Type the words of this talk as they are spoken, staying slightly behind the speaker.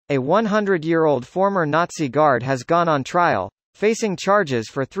a 100-year-old former Nazi guard has gone on trial, facing charges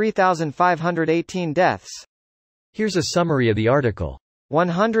for 3,518 deaths. Here's a summary of the article.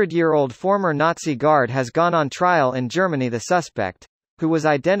 100-year-old former Nazi guard has gone on trial in Germany. The suspect, who was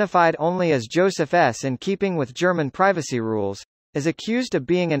identified only as Joseph S. in keeping with German privacy rules, is accused of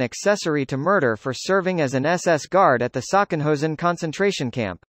being an accessory to murder for serving as an SS guard at the Sachsenhausen concentration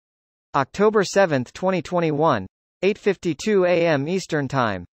camp. October 7, 2021, 8:52 a.m. Eastern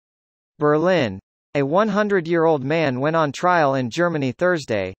Time. Berlin. A 100-year-old man went on trial in Germany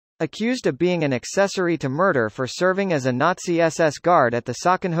Thursday, accused of being an accessory to murder for serving as a Nazi SS guard at the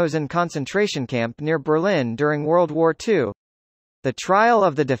Sachsenhausen concentration camp near Berlin during World War II. The trial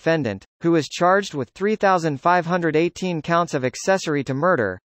of the defendant, who is charged with 3,518 counts of accessory to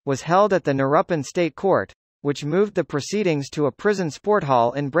murder, was held at the Neuruppin State Court, which moved the proceedings to a prison sport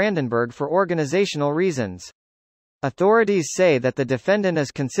hall in Brandenburg for organizational reasons. Authorities say that the defendant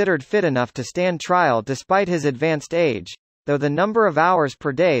is considered fit enough to stand trial despite his advanced age, though the number of hours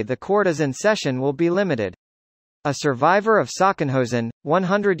per day the court is in session will be limited. A survivor of Sachsenhausen,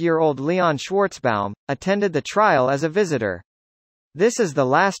 100-year-old Leon Schwartzbaum, attended the trial as a visitor. "This is the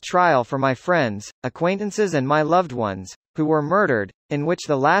last trial for my friends, acquaintances and my loved ones, who were murdered, in which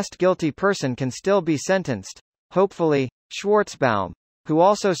the last guilty person can still be sentenced, hopefully," Schwartzbaum, who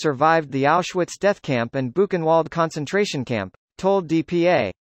also survived the Auschwitz death camp and Buchenwald concentration camp, told dpa.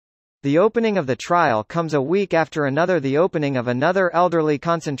 The opening of the trial comes a week after the opening of another elderly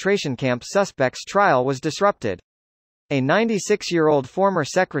concentration camp suspect's trial was disrupted. A 96-year-old former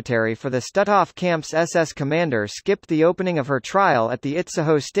secretary for the Stutthof camp's SS commander skipped the opening of her trial at the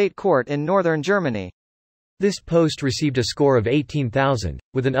Itzehoe State Court in northern Germany. This post received a score of 18,000,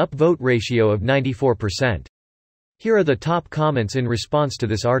 with an upvote ratio of 94%. Here are the top comments in response to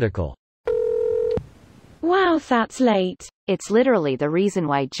this article. Wow, that's late. It's literally the reason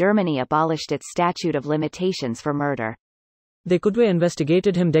why Germany abolished its statute of limitations for murder. They could have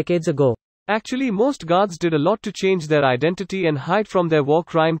investigated him decades ago. Actually, most guards did a lot to change their identity and hide from their war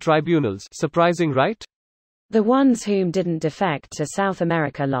crime tribunals. Surprising, right? The ones whom didn't defect to South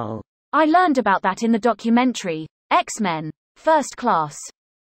America lol. I learned about that in the documentary, X-Men, First Class.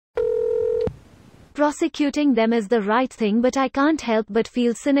 Prosecuting them is the right thing, but I can't help but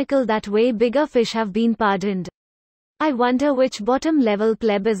feel cynical that way bigger fish have been pardoned. I wonder which bottom-level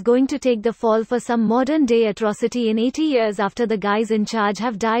pleb is going to take the fall for some modern-day atrocity in 80 years after the guys in charge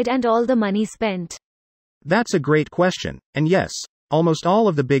have died and all the money spent. That's a great question, and yes, almost all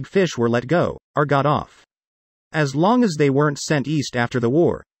of the big fish were let go, or got off. As long as they weren't sent east after the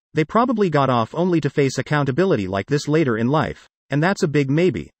war, they probably got off only to face accountability like this later in life, and that's a big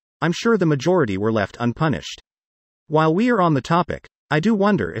maybe. I'm sure the majority were left unpunished. While we are on the topic, I do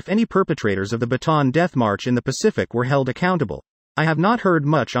wonder if any perpetrators of the Bataan Death March in the Pacific were held accountable. I have not heard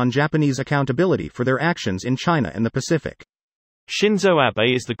much on Japanese accountability for their actions in China and the Pacific. Shinzo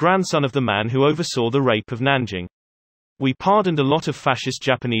Abe is the grandson of the man who oversaw the rape of Nanjing. We pardoned a lot of fascist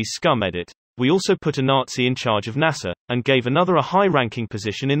Japanese scum. Edit. We also put a Nazi in charge of NASA, and gave another a high-ranking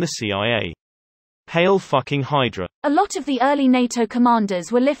position in the CIA. Hail fucking Hydra. A lot of the early NATO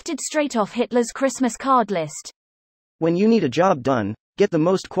commanders were lifted straight off Hitler's Christmas card list. When you need a job done, get the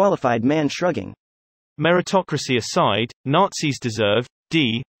most qualified man. Shrugging. Meritocracy aside, Nazis deserve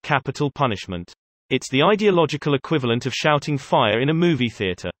capital punishment. It's the ideological equivalent of shouting fire in a movie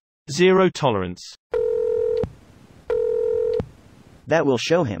theater. Zero tolerance. That will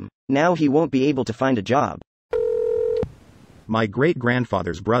show him. Now he won't be able to find a job. My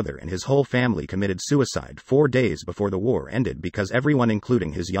great-grandfather's brother and his whole family committed suicide 4 days before the war ended because everyone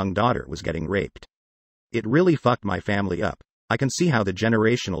including his young daughter was getting raped. It really fucked my family up. I can see how the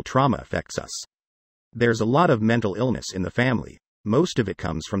generational trauma affects us. There's a lot of mental illness in the family. Most of it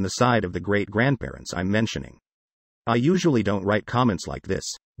comes from the side of the great-grandparents I'm mentioning. I usually don't write comments like this,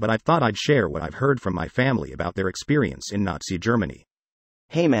 but I thought I'd share what I've heard from my family about their experience in Nazi Germany.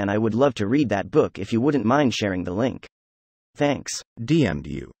 Hey man, I would love to read that book if you wouldn't mind sharing the link. Thanks. DM'd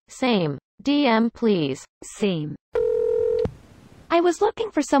you. Same. DM please. Same. I was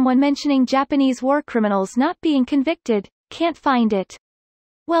looking for someone mentioning Japanese war criminals not being convicted. Can't find it.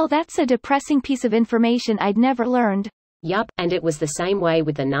 Well, that's a depressing piece of information I'd never learned. Yup, and it was the same way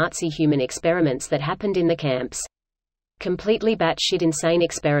with the Nazi human experiments that happened in the camps. Completely batshit insane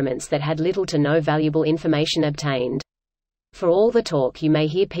experiments that had little to no valuable information obtained. For all the talk you may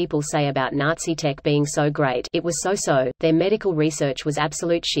hear people say about Nazi tech being so great, it was so-so. Their medical research was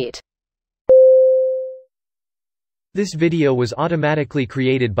absolute shit. This video was automatically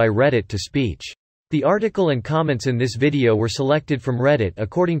created by Reddit to speech. The article and comments in this video were selected from Reddit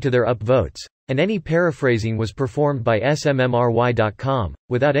according to their upvotes, and any paraphrasing was performed by smmry.com,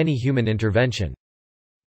 without any human intervention.